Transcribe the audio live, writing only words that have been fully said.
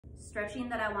stretching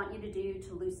that I want you to do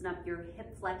to loosen up your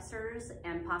hip flexors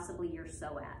and possibly your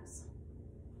psoas.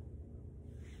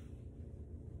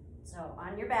 So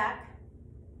on your back,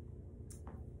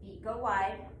 feet go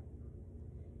wide.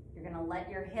 You're gonna let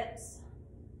your hips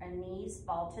and knees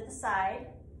fall to the side.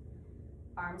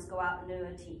 Arms go out into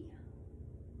a T.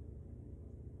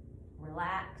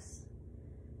 Relax.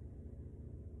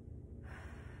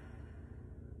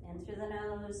 In through the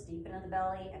nose, deep into the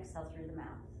belly, exhale through the mouth.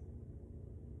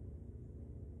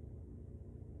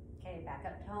 Okay, back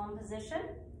up to home position.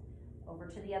 Over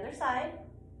to the other side.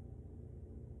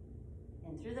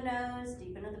 In through the nose,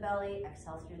 deep into the belly,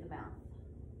 exhale through the mouth.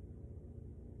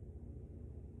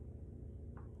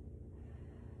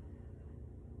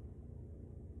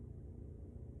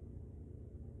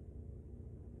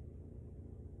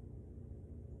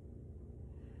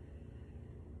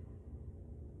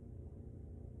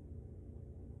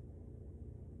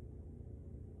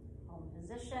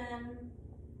 Position,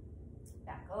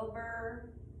 back over,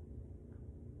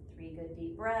 3 good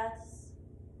deep breaths.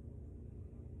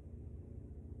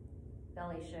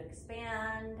 Belly should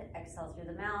expand, exhale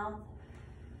through the mouth.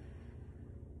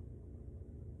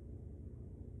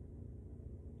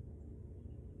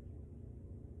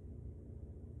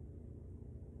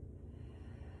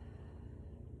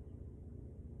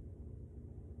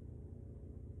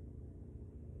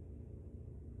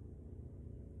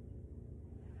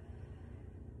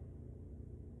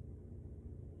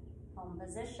 Home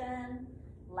position,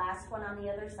 last one on the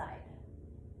other side.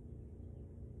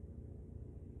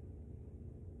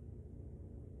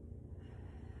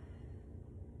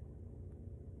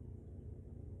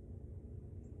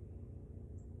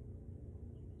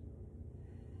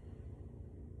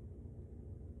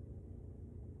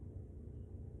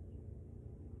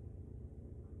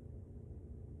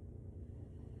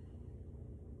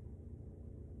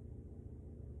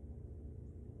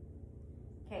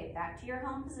 Okay, back to your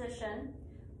home position.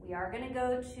 We are going to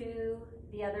go to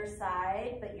the other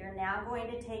side, but you're now going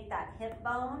to take that hip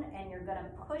bone and you're going to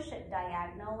push it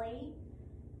diagonally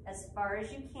as far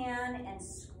as you can and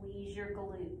squeeze your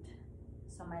glute.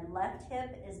 So my left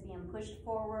hip is being pushed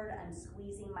forward. I'm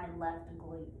squeezing my left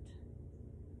glute.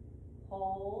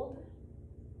 Hold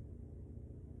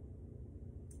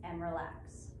and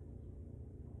relax.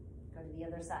 Go to the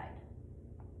other side.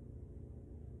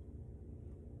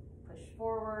 Push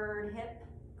forward, hip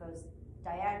goes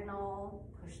diagonal,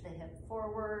 push the hip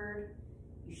forward.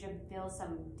 You should feel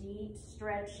some deep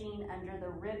stretching under the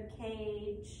rib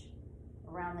cage,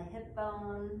 around the hip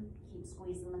bone. Keep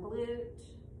squeezing the glute.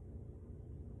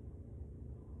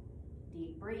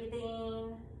 Deep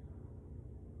breathing.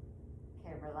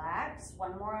 Okay, relax.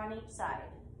 One more on each side.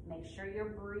 Make sure you're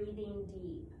breathing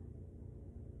deep.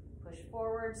 Push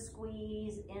forward,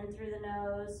 squeeze in through the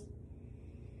nose.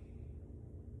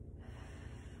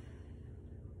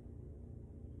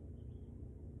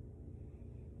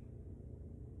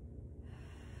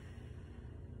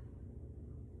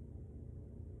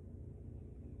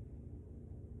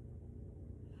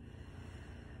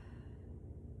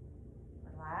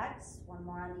 Relax. One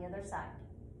more on the other side.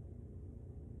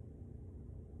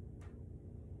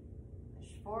 Push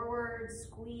forward,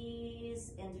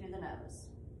 squeeze in through the nose.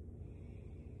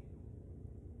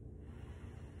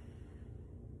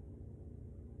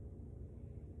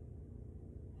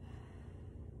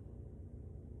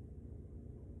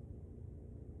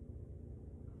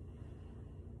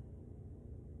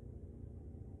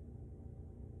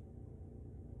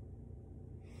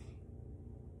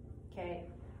 Okay.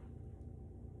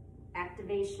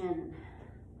 Activation.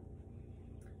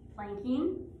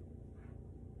 Planking.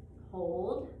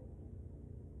 Hold.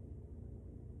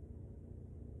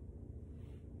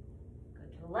 Go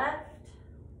to the left.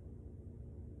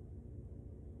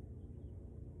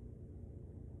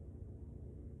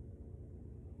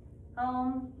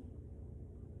 Home.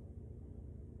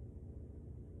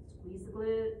 Squeeze the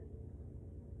glute.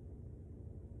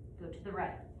 Go to the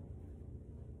right.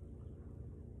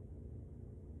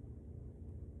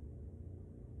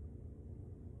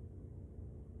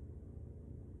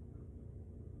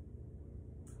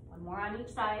 One more on each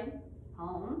side.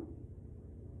 Home.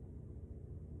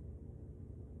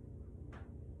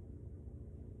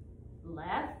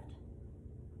 Left.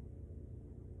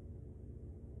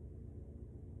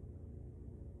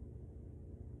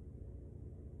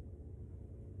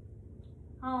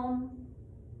 Home.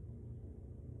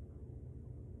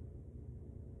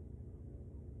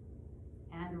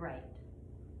 And right.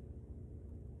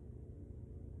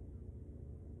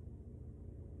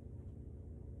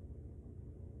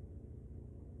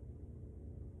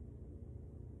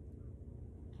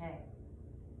 Okay.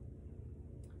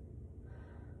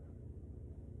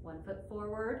 1 foot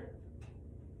forward.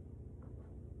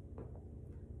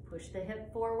 Push the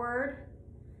hip forward.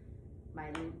 My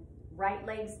right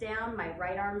leg's down, my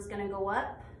right arm's gonna go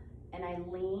up, and I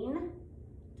lean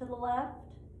to the left.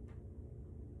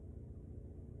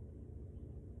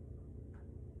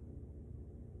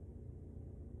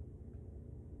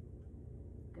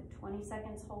 Good 20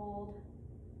 seconds hold.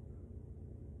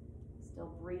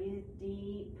 Still breathe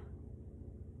deep.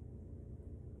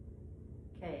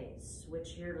 Okay,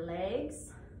 switch your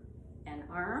legs and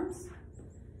arms.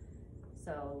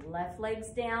 So left leg's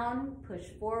down, push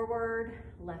forward,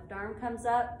 left arm comes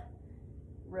up,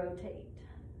 rotate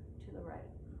to the right.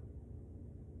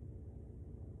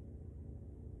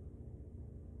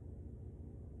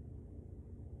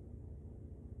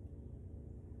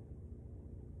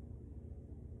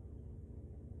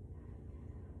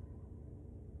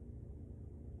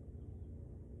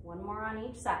 One more on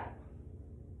each side.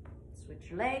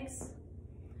 Switch your legs,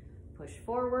 push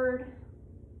forward,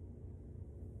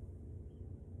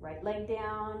 right leg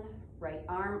down, right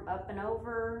arm up and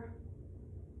over,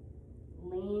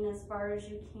 lean as far as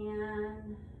you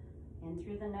can, in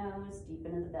through the nose, deep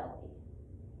into the belly.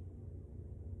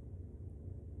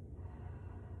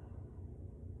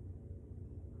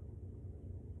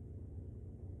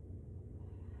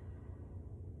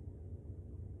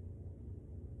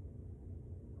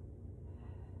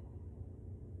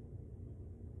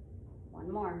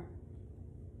 One more.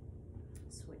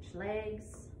 Switch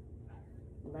legs.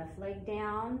 Left leg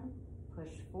down,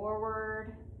 push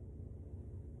forward.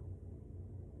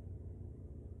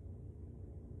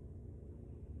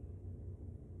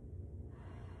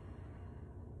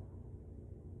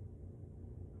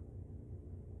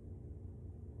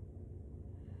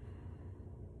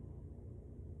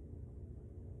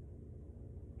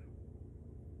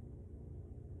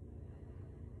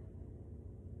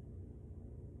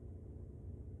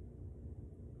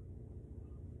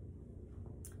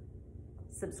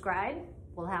 Subscribe,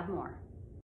 we'll have more.